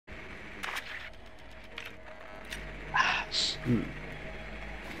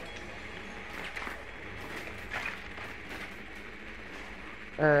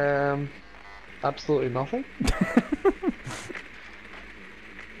Absolutely nothing.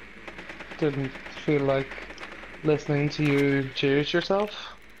 Didn't feel like listening to you cheers yourself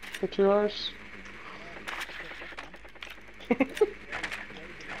for 2 hours. 10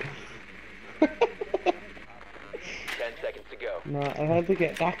 seconds to go. No, I had to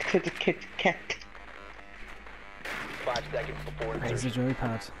get back to the Kit Kat. 5 seconds before Where's the insertion.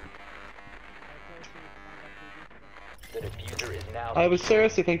 joypad? The diffuser is now. I was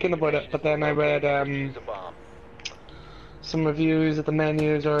seriously thinking about it, but then I read Defuse a bomb. some reviews that the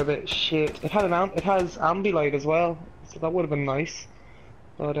menus are a bit shit. It has Ambilight as well, so that would have been nice.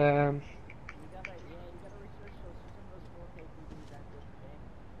 But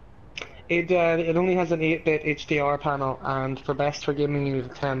it only has an 8-bit HDR panel, and for best for gaming you need a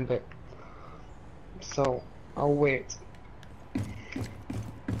 10-bit. So I'll wait.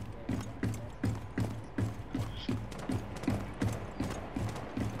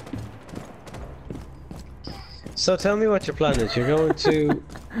 So tell me what your plan is. You're going to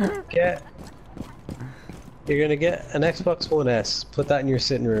get an Xbox One S, put that in your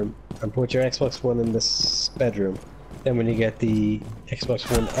sitting room, and put your Xbox One in this bedroom. Then when you get the Xbox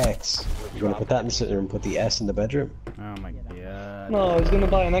One X, you're going to put that in the sitting room, put the S in the bedroom. Oh my god. No, I was gonna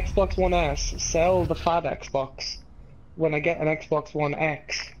buy an Xbox One S, sell the fat Xbox. When I get an Xbox One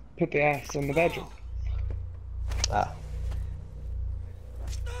X, put the S in the bedroom. Ah.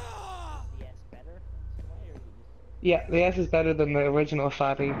 Yeah, the S is better than the original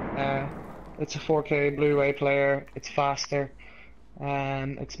fatty. It's a 4K Blu-ray player. It's faster,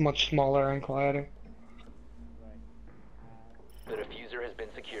 and it's much smaller and quieter. The diffuser has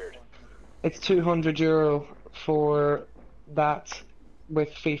been secured. It's €200 for that with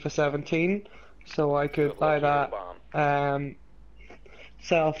FIFA 17, so I could buy that.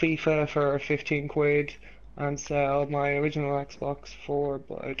 Sell FIFA for 15 quid, and sell my original Xbox for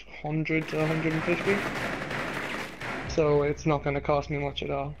about 100 to 150. So it's not going to cost me much at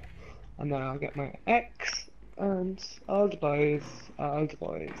all. And then I'll get my X, and all the boys.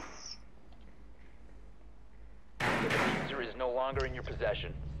 The diffuser is no longer in your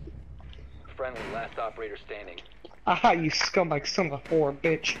possession. Friendly, last operator standing. Aha, you scumbag son of a whore,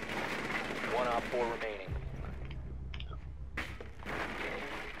 bitch. 1 op 4 remaining.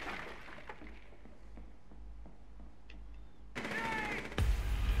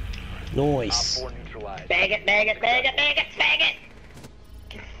 Nice. Op 4 neutralized. Bag it, bag it, bag it, bag it, bag it!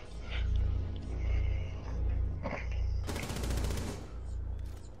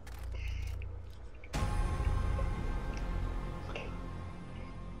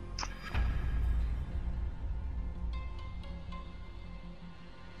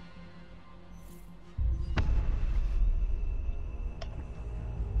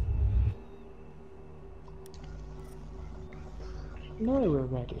 Now we're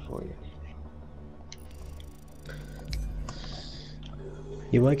ready for you.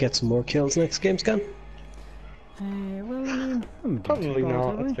 You might get some more kills next game, Scan. Well, I mean, I'm Probably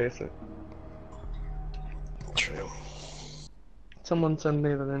not, let's face it. True. Someone send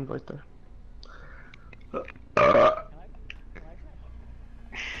me that invite there. £80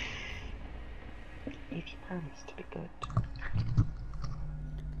 to be good.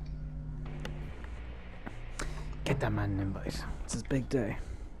 Get that man an invite. It's his big day.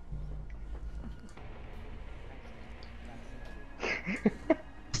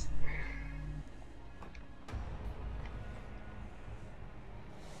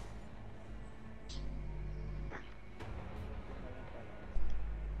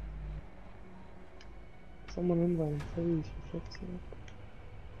 Someone invite him, please, for fuck's sake.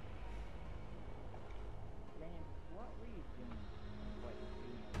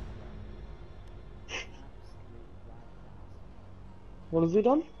 What has he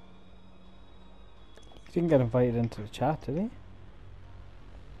done? He didn't get invited into the chat, did he?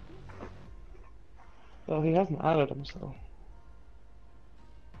 Well, he hasn't added him, so.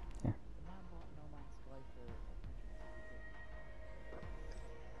 Yeah.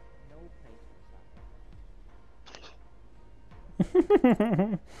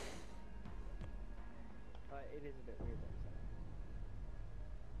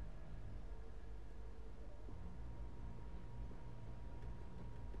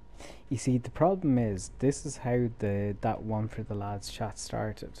 You see, the problem is, this is how that one for the lads chat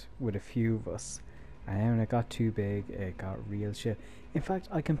started, with a few of us. And then when it got too big, it got real shit. In fact,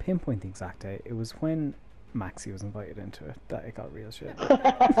 I can pinpoint the exact day. It was when Maxi was invited into it that it got real shit.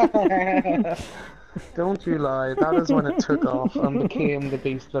 Don't you lie, that is when it took off and became the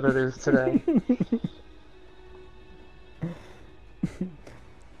beast that it is today.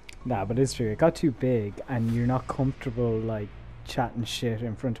 Nah, but it's true. It got too big, and you're not comfortable like chatting shit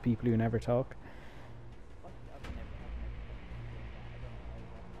in front of people who never talk.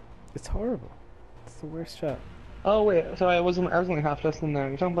 It's horrible. It's the worst chat. Oh wait, sorry, I was only half listening there.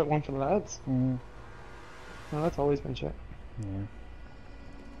 You're talking about one for the lads? Mm. No, that's always been shit. Yeah.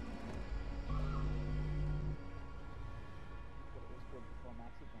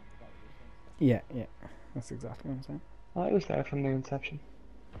 Yeah, yeah. That's exactly what I'm saying. I was there from the inception.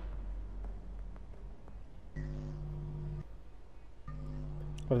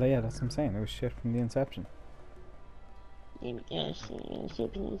 Well, yeah, that's what I'm saying. It was shit from the inception. Leave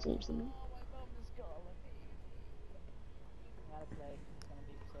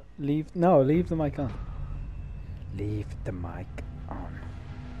the mic on. Leave the mic on.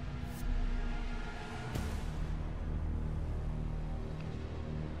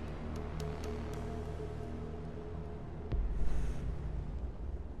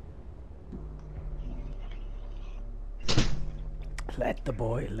 Let the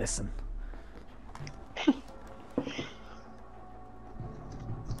boy listen.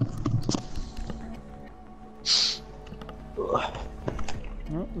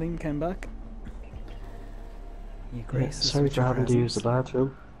 Oh, Lynn came back. You gracious. Sorry with for your having to use the presence.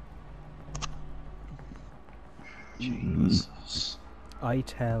 bathroom. Jesus. I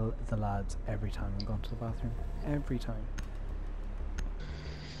tell the lads every time I'm going to the bathroom. Every time.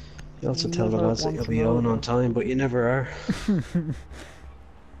 You also You tell the never lads that want you'll to be know on them. time, but you never are.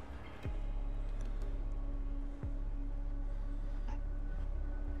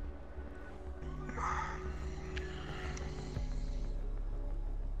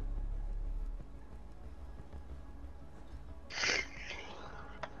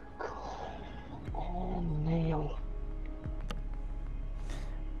 Oh, nail.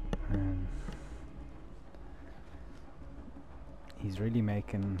 He's really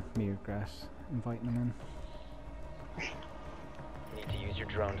making me regret inviting him Need to use your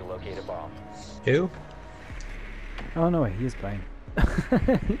drone to locate a bomb. Who? in. Oh no, he is playing.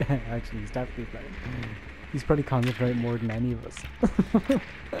 Yeah, actually, he's definitely playing. He's probably concentrating more than any of us.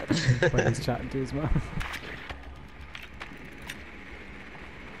 When he's chatting to his mom.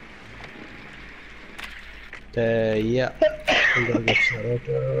 Yeah. I'm gonna get shot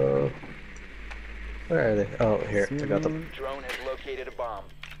out. Where are they? Oh, here. I got them. Drone has located a bomb.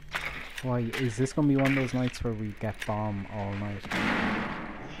 Why, is this going to be one of those nights where we get bomb all night?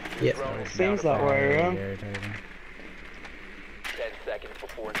 Yeah. Drone is Seems now that way, Very yeah. irritating. 10 seconds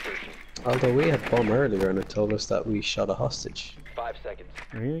before insertion. Although we had bomb earlier and it told us that we shot a hostage. 5 seconds.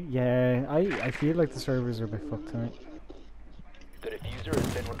 Really? Yeah, I feel like the servers are a bit fucked tonight. The diffuser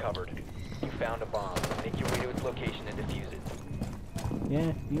has been recovered. You found a bomb. Make your way to its location and defuse it.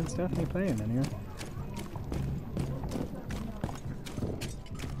 Yeah, Neil's definitely playing anyway.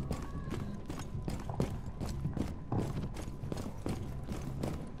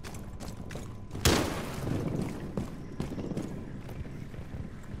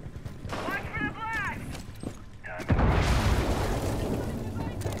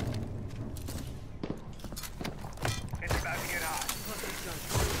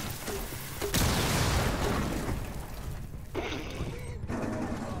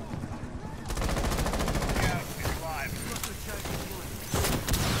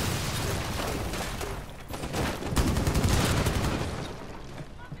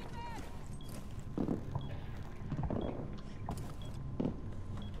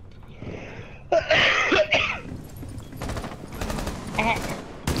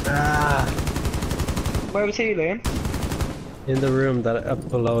 Where was he, Liam? In the room that up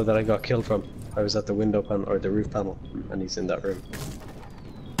below that I got killed from. I was at the window panel or the roof panel, and he's in that room.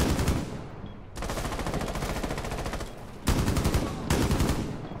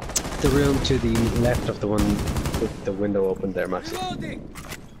 The room to the left of the one with the window open there, Maxi.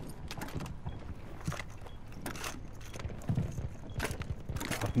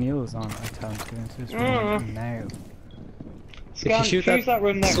 If Neil is on, I tell him to get into this room now. Scan, shoot choose that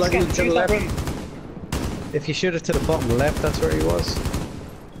room next. slightly Scan, to the choose that left. room. If you shoot it to the bottom left, that's where he was.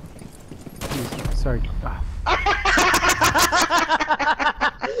 Sorry. Ah.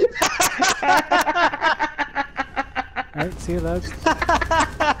 Alright, see you lads.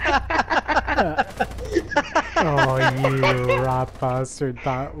 Oh, you rat bastard.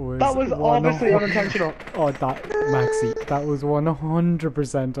 That was obviously unintentional. Oh, that, Maxi, that was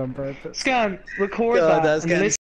 100% on purpose. Scan, record God, that that's and getting listen.